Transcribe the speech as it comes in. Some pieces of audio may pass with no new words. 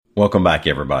Welcome back,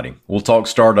 everybody. We'll talk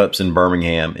startups in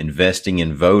Birmingham, investing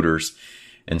in voters,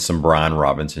 and some Brian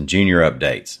Robinson Jr.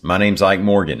 updates. My name's Ike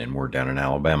Morgan, and we're down in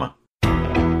Alabama.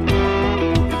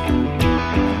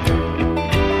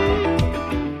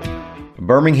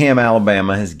 Birmingham,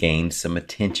 Alabama has gained some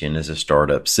attention as a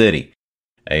startup city.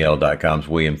 AL.com's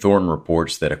William Thornton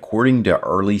reports that according to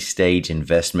early-stage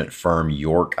investment firm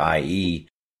York IE,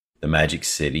 the Magic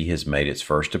City has made its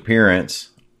first appearance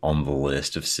on the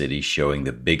list of cities showing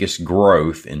the biggest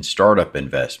growth in startup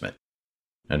investment.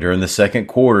 Now, during the second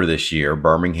quarter this year,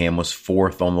 Birmingham was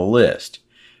fourth on the list,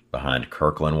 behind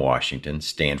Kirkland, Washington,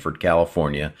 Stanford,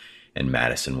 California, and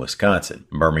Madison, Wisconsin.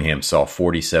 Birmingham saw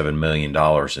 $47 million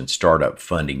in startup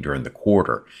funding during the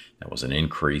quarter. That was an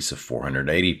increase of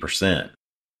 480%.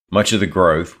 Much of the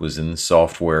growth was in the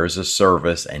software as a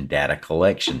service and data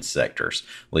collection sectors.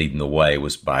 Leading the way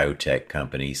was biotech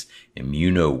companies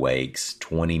Immunowake's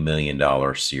 $20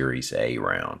 million Series A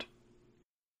round.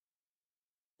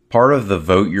 Part of the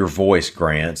Vote Your Voice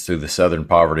grants through the Southern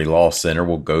Poverty Law Center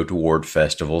will go toward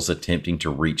festivals attempting to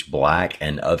reach black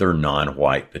and other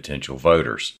non-white potential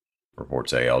voters,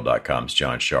 reports AL.com's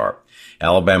John Sharp.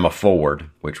 Alabama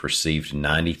Forward, which received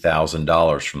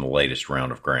 $90,000 from the latest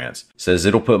round of grants, says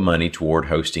it'll put money toward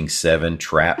hosting 7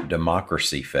 Trap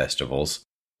Democracy festivals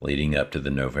leading up to the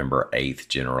November 8th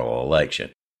general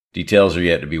election. Details are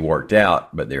yet to be worked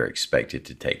out, but they're expected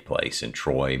to take place in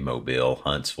Troy, Mobile,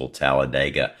 Huntsville,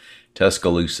 Talladega,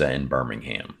 Tuscaloosa, and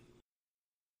Birmingham.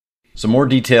 Some more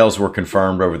details were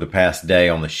confirmed over the past day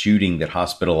on the shooting that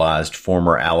hospitalized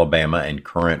former Alabama and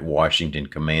current Washington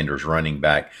Commanders running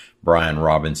back Brian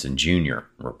Robinson Jr.,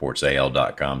 reports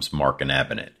AL.com's Mark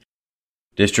Anabinit.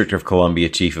 District of Columbia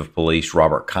Chief of Police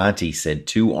Robert Conti said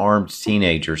 2 armed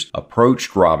teenagers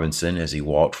approached Robinson as he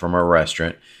walked from a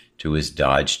restaurant to his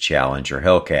Dodge Challenger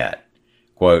Hellcat.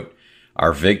 Quote,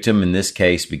 "Our victim in this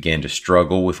case began to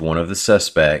struggle with one of the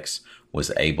suspects,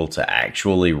 was able to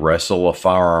actually wrestle a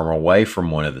firearm away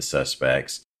from one of the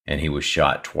suspects, and he was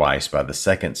shot twice by the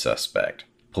second suspect.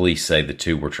 Police say the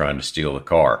 2 were trying to steal the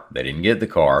car. They didn't get the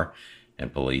car,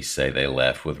 and police say they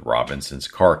left with Robinson's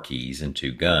car keys and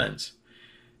 2 guns.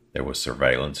 There was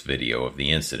surveillance video of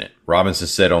the incident." Robinson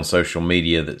said on social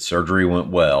media that surgery went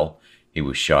well. He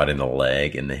was shot in the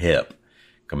leg and the hip.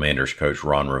 Commanders coach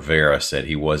Ron Rivera said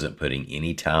he wasn't putting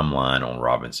any timeline on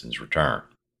Robinson's return.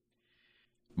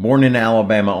 Born in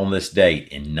Alabama on this date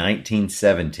in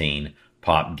 1917,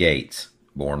 Pop Gates,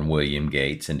 born William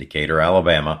Gates in Decatur,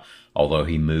 Alabama, although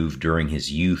he moved during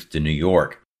his youth to New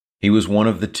York. He was one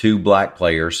of the 2 black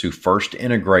players who first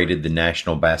integrated the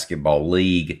National Basketball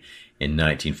League in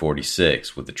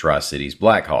 1946 with the Tri-Cities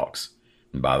Blackhawks.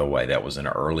 And by the way, that was an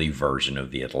early version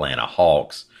of the Atlanta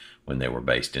Hawks when they were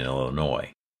based in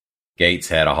Illinois. Gates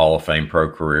had a Hall of Fame pro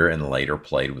career and later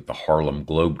played with the Harlem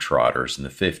Globetrotters in the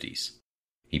 50s.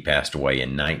 He passed away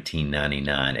in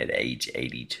 1999 at age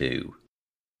 82.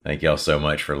 Thank y'all so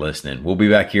much for listening. We'll be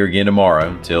back here again tomorrow.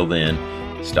 Until then,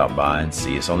 stop by and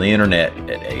see us on the internet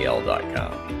at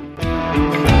al.com.